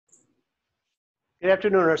Good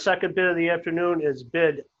afternoon. Our second bid of the afternoon is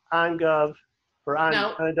bid OnGov for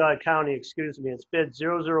No, Onondaga County, excuse me. It's bid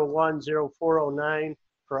 0010409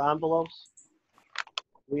 for envelopes.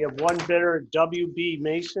 We have one bidder, WB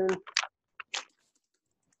Mason.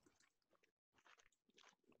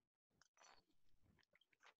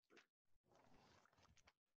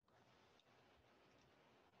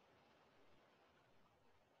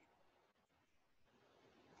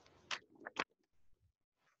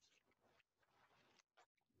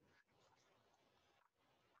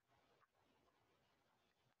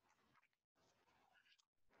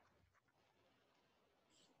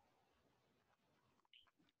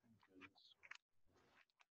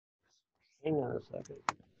 Hang on a second.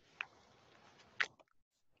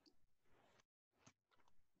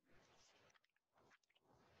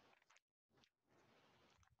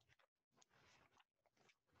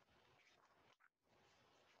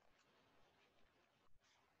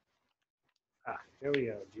 Here we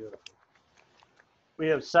go. Beautiful. We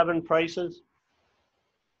have 7 prices.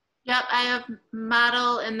 yep, I have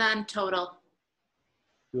model and then total.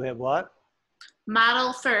 You have what?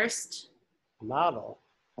 Model first. Model.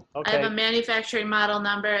 I have Okay. a manufacturing model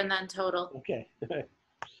number and then total. Okay.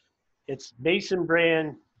 It's Mason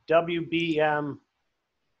brand WBM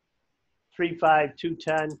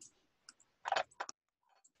 35210.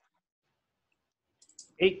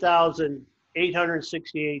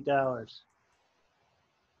 $8,868.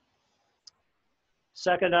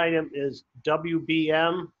 Second item is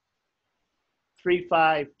WBM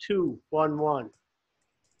 35211.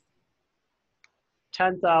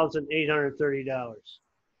 $10,830.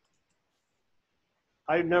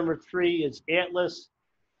 Item number 3 is Atlas.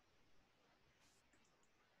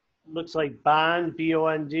 Looks like Bond,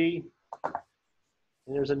 B-O-N-D. And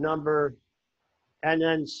there's a number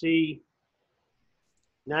NNC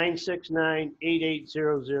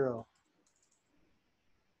 9698800.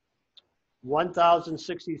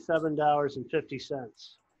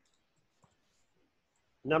 $1,067.50.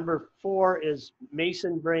 Number 4 is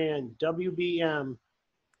Mason brand WBM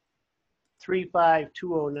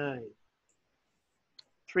 35209.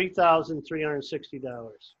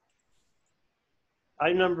 $3,360.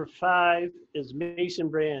 Item number 5 is Mason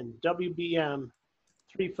brand WBM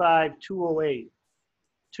 35208.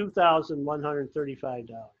 $2,135.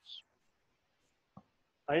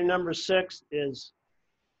 Item number 6 is,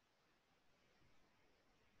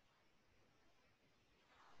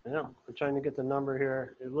 I'm trying to get the number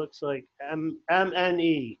here. It looks like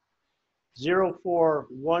MNE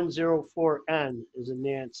 04104N is a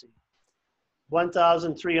Nancy.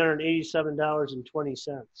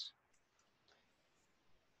 $1,387.20.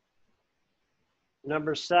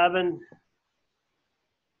 Number 7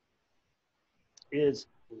 is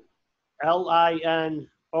LINOE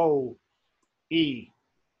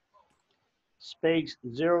space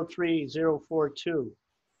 03042.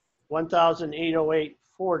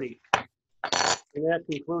 $1,808.40. And that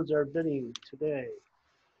concludes our bidding today.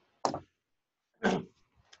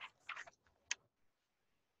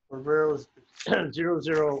 For Veros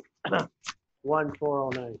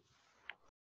 001409.